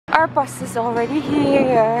our bus is already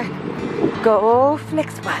here. Go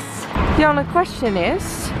Flixbus. The only question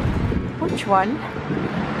is, which one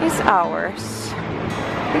is ours?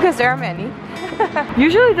 Because there are many.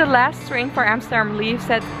 Usually the last train for Amsterdam leaves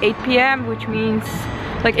at 8 p.m. which means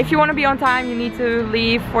like if you want to be on time you need to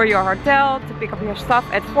leave for your hotel to pick up your stuff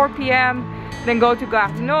at 4 p.m. then go to Gare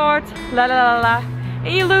du Nord, la la la la,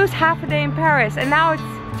 and you lose half a day in Paris. And now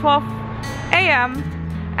it's 12 a.m.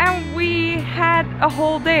 and we had a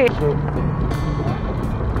whole day.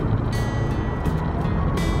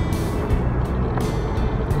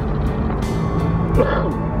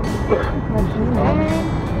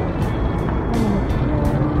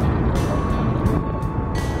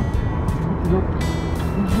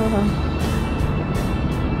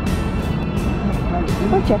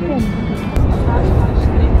 Oh, check in.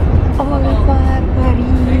 Au revoir,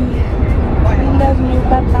 Paris. We love you.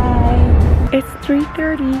 Bye bye. It's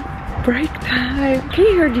 3:30. Break time. Can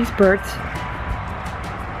you hear these birds?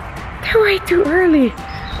 They're way too early.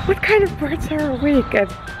 What kind of birds are awake at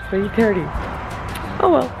 3:30? Oh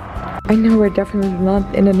well. I know we're definitely not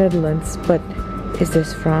in the Netherlands, but is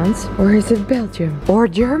this France or is it Belgium or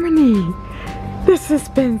Germany? The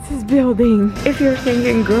suspense is building. If you're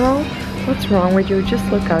thinking, girl, what's wrong with you? Just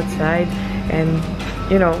look outside and,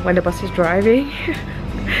 you know, when the bus is driving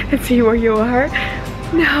and see where you are.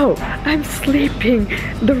 No, I'm sleeping.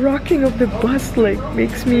 The rocking of the bus like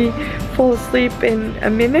makes me fall asleep in a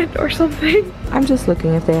minute or something. I'm just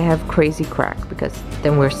looking if they have crazy crack because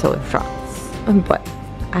then we're still in France. But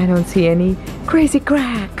I don't see any crazy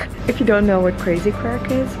crack. If you don't know what crazy crack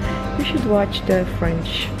is, you should watch the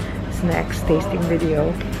French snacks tasting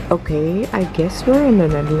video. Okay, I guess we're in the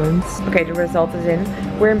Netherlands. Okay, the result is in.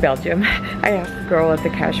 We're in Belgium. I asked the girl at the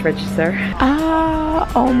cash register.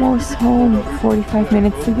 Almost home. 45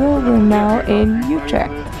 minutes to go. We're now in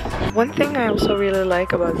Utrecht. One thing I also really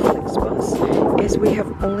like about Flixbus is we have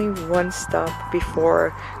only one stop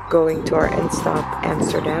before going to our end stop,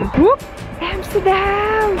 Amsterdam. Whoop!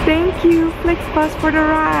 Amsterdam! Thank you, Flixbus, for the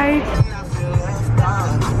ride.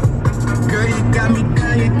 Girl, you got me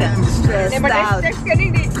stressed out.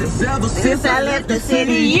 Since I left the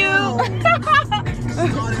city, you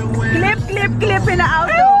clip in the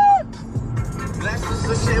auto.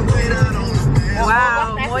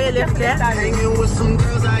 Wow, mooie lift hè?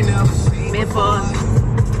 Before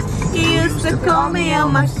you used to call me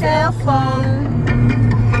on my cell phone.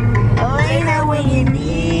 Later when you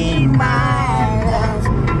need my love,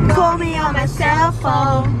 call me on my cell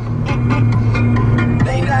phone.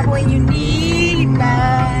 Think like when you need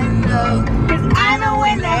my love. 'Cause I know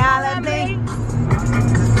when they holiday,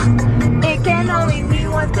 it can only be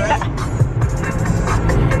one thing.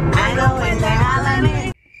 I know when they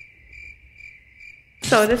holiday.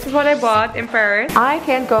 So this is what I bought in Paris. I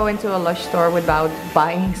can't go into a Lush store without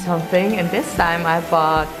buying something, and this time I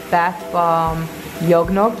bought bath bomb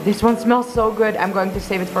Yognog. This one smells so good. I'm going to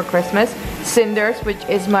save it for Christmas. Cinders, which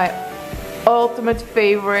is my ultimate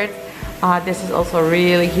favorite. This is also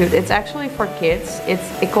really cute. It's actually for kids. It's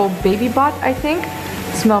called Baby Butt, I think.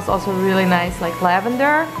 It smells also really nice, like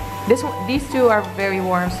lavender. These two are very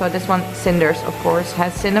warm. So this one, Cinders, of course,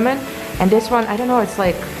 has cinnamon, and this one, I don't know, it's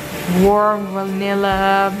like warm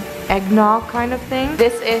vanilla eggnog kind of thing.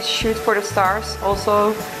 This is Shoot for the Stars,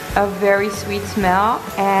 also a very sweet smell.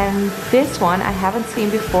 And this one I haven't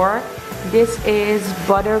seen before. This is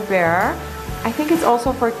Butter Bear. I think it's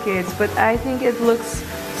also for kids, but I think it looks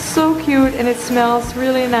so cute and it smells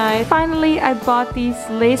really nice. Finally, I bought these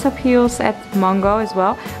lace-up heels at Mango as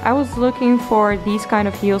well. I was looking for these kind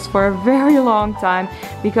of heels for a very long time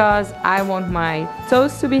because I want my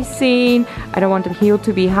toes to be seen. I don't want the heel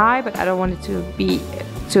to be high, but I don't want it to be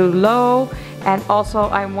too low. And also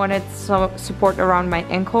I wanted some support around my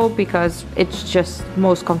ankle because it's just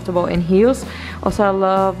most comfortable in heels. Also, I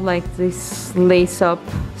love like this lace-up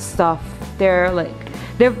stuff.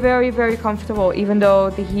 They're very, very comfortable, even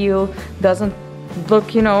though the heel doesn't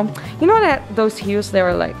look, you know that those heels,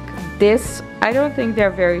 they're like this. I don't think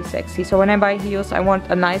they're very sexy. So when I buy heels, I want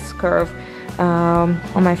a nice curve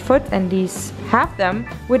on my foot, and these have them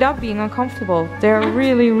without being uncomfortable. They're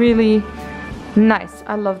really, really nice.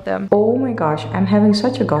 I love them. Oh my gosh, I'm having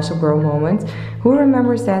such a Gossip Girl moment. Who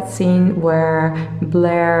remembers that scene where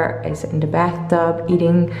Blair is in the bathtub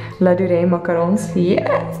eating La Durée macarons?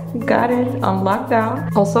 Yes, got it on lockdown.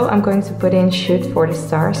 Also, I'm going to put in Shoot for the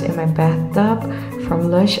Stars in my bathtub from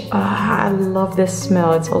Lush. I love this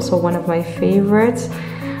smell. It's also one of my favorites.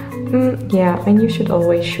 Yeah, and you should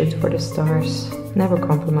always shoot for the stars. Never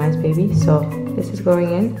compromise, baby. So this is going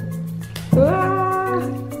in.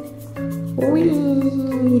 Wee.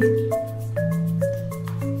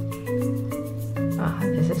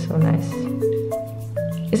 This is so nice.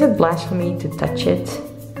 Is it blasphemy to touch it?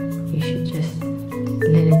 You should just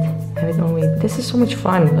let it have its own way. This is so much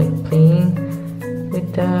fun, like playing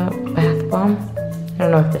with the bath bomb. I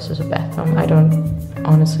don't know if this is a bath bomb. I don't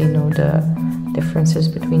honestly know the differences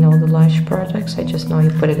between all the Lush products. I just know you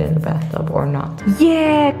put it in the bathtub or not.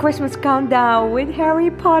 Yeah, Christmas countdown with Harry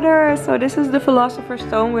Potter. So this is the Philosopher's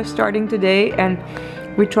Stone. We're starting today and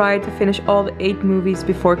we tried to finish all the 8 movies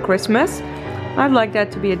before Christmas. I'd like that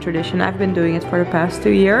to be a tradition. I've been doing it for the past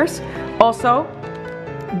 2 years. Also,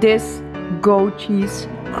 this goat cheese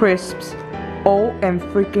crisps.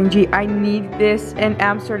 OMG, I need this in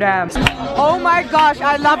Amsterdam. Oh my gosh,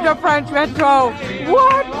 I love the French metro.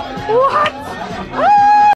 What?